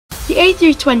The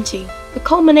A320, the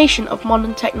culmination of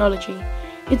modern technology.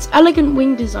 Its elegant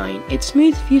wing design, its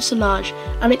smooth fuselage,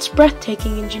 and its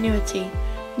breathtaking ingenuity.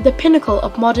 The pinnacle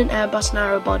of modern Airbus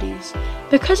narrow-bodies.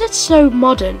 Because it's so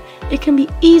modern, it can be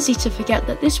easy to forget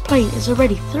that this plane is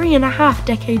already 3.5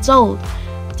 decades old.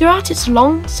 Throughout its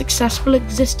long, successful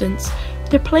existence,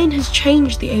 the plane has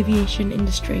changed the aviation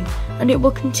industry, and it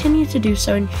will continue to do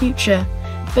so in future.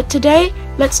 But today,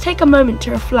 let's take a moment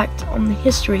to reflect on the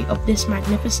history of this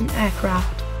magnificent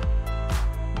aircraft.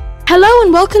 Hello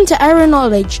and welcome to Aero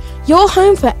Knowledge, your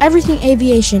home for everything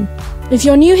aviation. If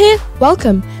you're new here,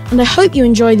 welcome, and I hope you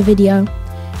enjoy the video.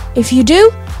 If you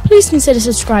do, please consider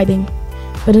subscribing.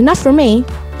 But enough from me,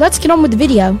 let's get on with the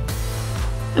video.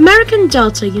 American,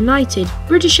 Delta, United,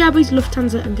 British Airways,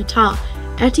 Lufthansa and Qatar,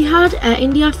 Etihad, Air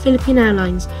India, Philippine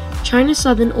Airlines, China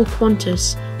Southern or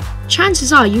Qantas.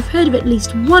 Chances are you've heard of at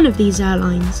least one of these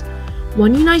airlines.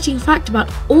 One uniting fact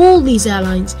about all these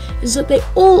airlines is that they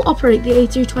all operate the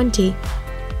A320.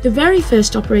 The very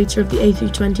first operator of the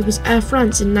A320 was Air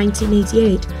France in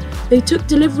 1988. They took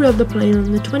delivery of the plane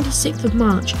on the 26th of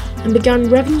March and began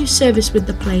revenue service with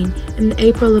the plane in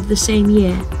April of the same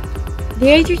year. The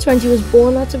A320 was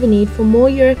born out of a need for more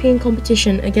European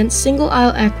competition against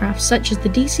single-aisle aircraft such as the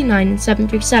DC-9 and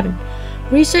 737.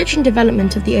 Research and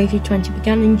development of the A320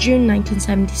 began in June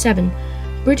 1977.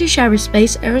 British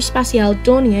Aerospace, Aerospatiale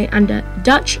Dornier and a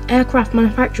Dutch aircraft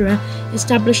manufacturer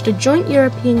established a joint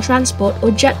European transport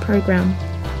or JET program.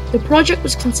 The project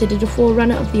was considered a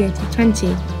forerunner of the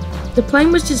A320. The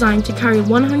plane was designed to carry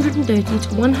 130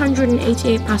 to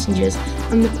 188 passengers,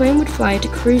 and the plane would fly at a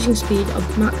cruising speed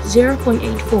of Mach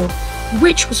 0.84,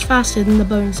 which was faster than the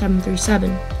Boeing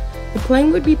 737. The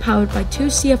plane would be powered by two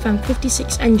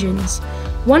CFM56 engines.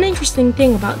 One interesting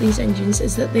thing about these engines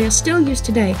is that they are still used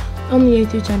today on the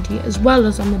A320 as well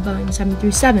as on the Boeing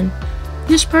 737.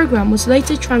 This program was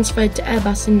later transferred to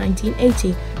Airbus in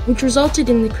 1980, which resulted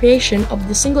in the creation of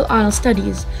the single-aisle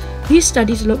studies. These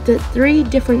studies looked at 3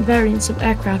 different variants of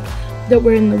aircraft that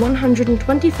were in the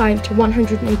 125 to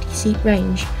 180 seat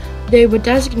range. They were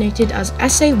designated as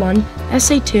SA1,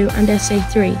 SA2 and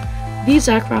SA3. These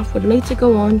aircraft would later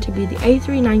go on to be the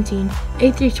A319,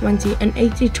 A320 and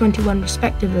A321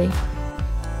 respectively.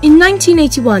 In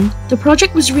 1981, the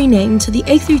project was renamed to the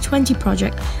A320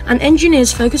 project, and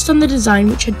engineers focused on the design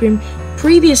which had been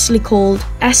previously called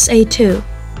SA2.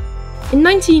 In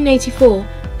 1984,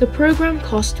 the program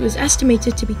cost was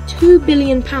estimated to be £2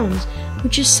 billion,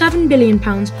 which is £7 billion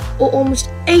or almost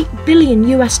 $8 billion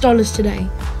today.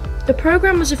 The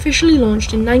program was officially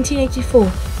launched in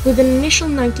 1984 with an initial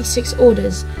 96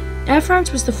 orders. Air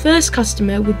France was the first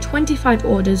customer with 25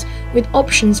 orders with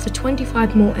options for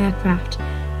 25 more aircraft.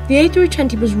 The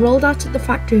A320 was rolled out at the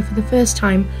factory for the first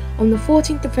time on the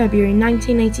 14th of February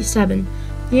 1987.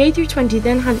 The A320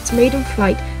 then had its maiden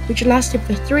flight, which lasted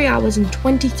for 3 hours and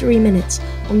 23 minutes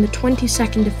on the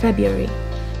 22nd of February.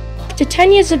 After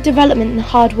 10 years of development and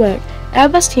hard work,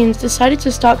 Airbus teams decided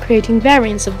to start creating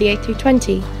variants of the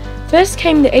A320. First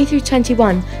came the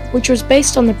A321, which was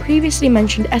based on the previously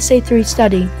mentioned SA3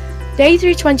 study. The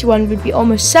A321 would be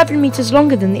almost 7 meters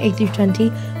longer than the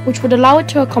A320, which would allow it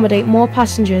to accommodate more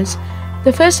passengers.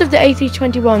 The first of the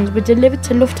A321s were delivered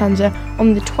to Lufthansa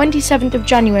on the 27th of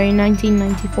January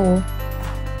 1994.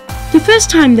 The first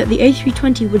time that the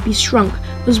A320 would be shrunk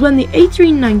was when the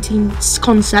A319's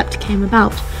concept came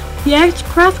about. The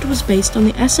aircraft was based on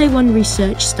the SA1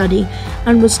 research study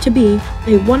and was to be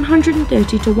a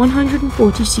 130 to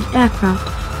 140 seat aircraft.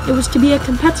 It was to be a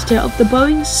competitor of the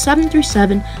Boeing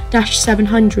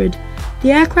 737-700.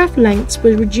 The aircraft lengths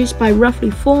were reduced by roughly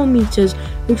 4 meters,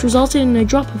 which resulted in a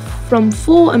drop from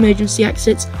 4 emergency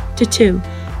exits to 2.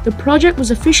 The project was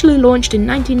officially launched in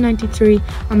 1993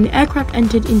 and the aircraft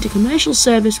entered into commercial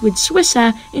service with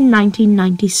Swissair in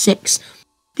 1996.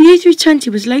 The A320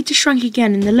 was later shrunk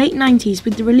again in the late 90s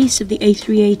with the release of the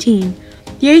A318.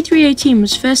 The A318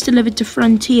 was first delivered to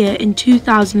Frontier in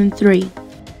 2003.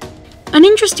 An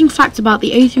interesting fact about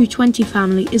the A320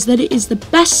 family is that it is the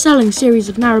best-selling series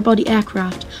of narrow-body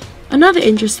aircraft. Another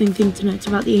interesting thing to note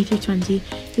about the A320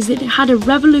 is that it had a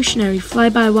revolutionary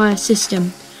fly-by-wire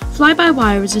system.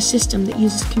 Fly-by-wire is a system that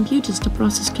uses computers to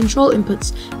process control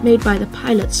inputs made by the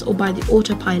pilots or by the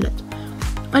autopilot.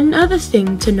 Another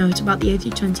thing to note about the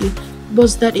A320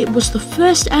 was that it was the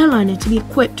first airliner to be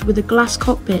equipped with a glass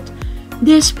cockpit.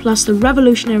 This, plus the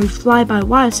revolutionary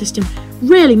fly-by-wire system,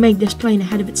 really made this plane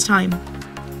ahead of its time.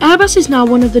 Airbus is now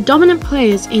one of the dominant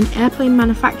players in airplane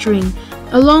manufacturing,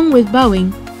 along with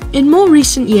Boeing. In more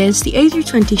recent years, the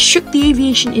A320 shook the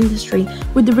aviation industry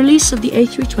with the release of the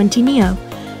A320neo.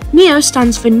 Neo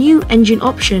stands for New Engine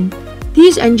Option.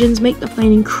 These engines make the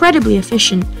plane incredibly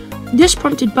efficient. This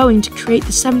prompted Boeing to create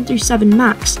the 737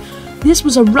 MAX. This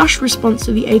was a rush response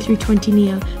to the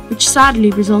A320neo, which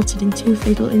sadly resulted in 2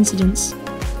 fatal incidents.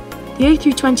 The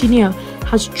A320neo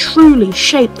has truly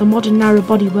shaped the modern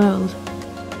narrow-body world.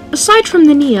 Aside from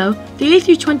the neo, the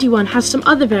A321 has some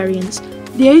other variants.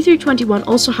 The A321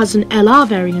 also has an LR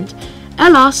variant.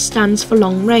 LR stands for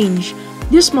long range.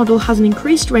 This model has an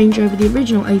increased range over the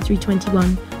original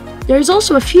A321. There is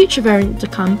also a future variant to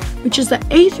come, which is the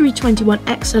A321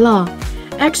 XLR.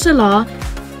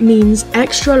 XLR means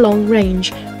extra long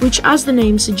range, which, as the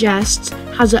name suggests,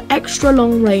 has an extra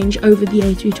long range over the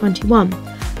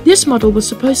A321. This model was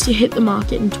supposed to hit the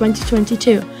market in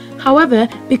 2022. However,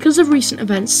 because of recent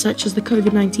events such as the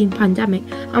COVID-19 pandemic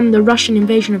and the Russian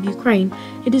invasion of Ukraine,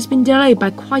 it has been delayed by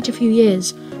quite a few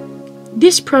years.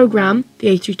 This program, the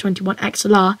A321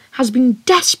 XLR, has been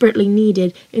desperately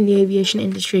needed in the aviation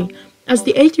industry, as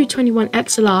the A321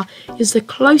 XLR is the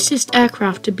closest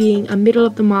aircraft to being a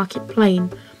middle-of-the-market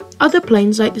plane. Other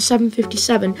planes like the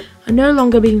 757 are no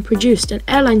longer being produced, and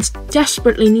airlines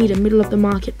desperately need a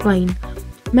middle-of-the-market plane.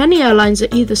 Many airlines are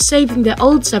either saving their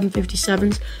old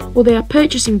 757s or they are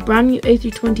purchasing brand new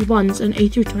A321s and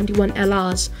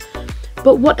A321LRs.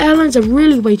 But what airlines are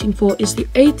really waiting for is the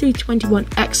A321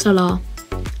 XLR.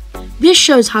 This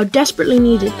shows how desperately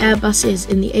needed Airbus is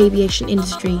in the aviation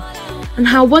industry, and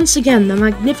how once again the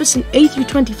magnificent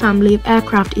A320 family of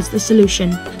aircraft is the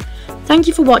solution. Thank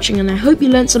you for watching, and I hope you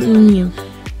learned something new.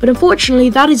 But unfortunately,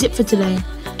 that is it for today.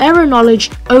 Aero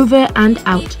Knowledge over and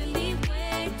out.